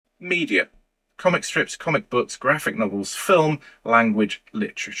Media. Comic strips, comic books, graphic novels, film, language,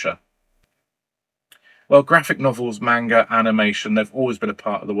 literature. Well, graphic novels, manga, animation, they've always been a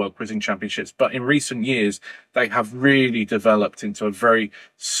part of the World Quizzing Championships, but in recent years, they have really developed into a very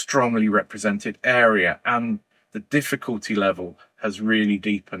strongly represented area, and the difficulty level has really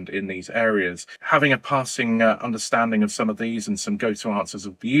deepened in these areas. Having a passing understanding of some of these and some go-to answers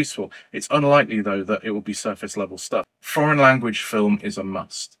would be useful. It's unlikely, though, that it will be surface level stuff. Foreign language film is a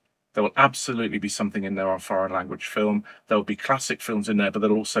must. There will absolutely be something in there on foreign language film. There'll be classic films in there, but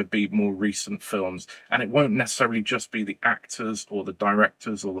there'll also be more recent films. And it won't necessarily just be the actors or the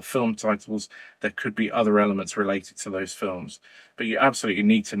directors or the film titles. There could be other elements related to those films. But you absolutely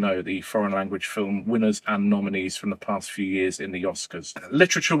need to know the foreign language film winners and nominees from the past few years in the Oscars.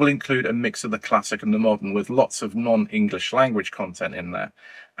 Literature will include a mix of the classic and the modern, with lots of non-English language content in there.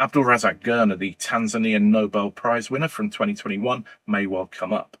 Abdulrazak Gurna, the Tanzanian Nobel Prize winner from 2021, may well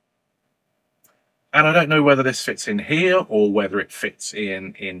come up. And I don't know whether this fits in here or whether it fits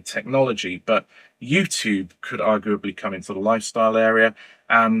in technology, but YouTube could arguably come into the lifestyle area,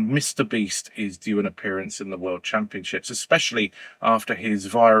 and Mr. Beast is due an appearance in the World Championships, especially after his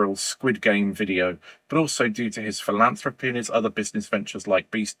viral Squid Game video, but also due to his philanthropy and his other business ventures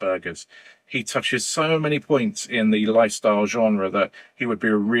like Beast Burgers. He touches so many points in the lifestyle genre that he would be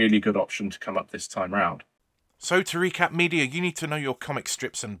a really good option to come up this time round. So to recap media, you need to know your comic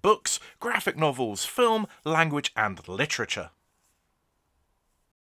strips and books, graphic novels, film, language and literature.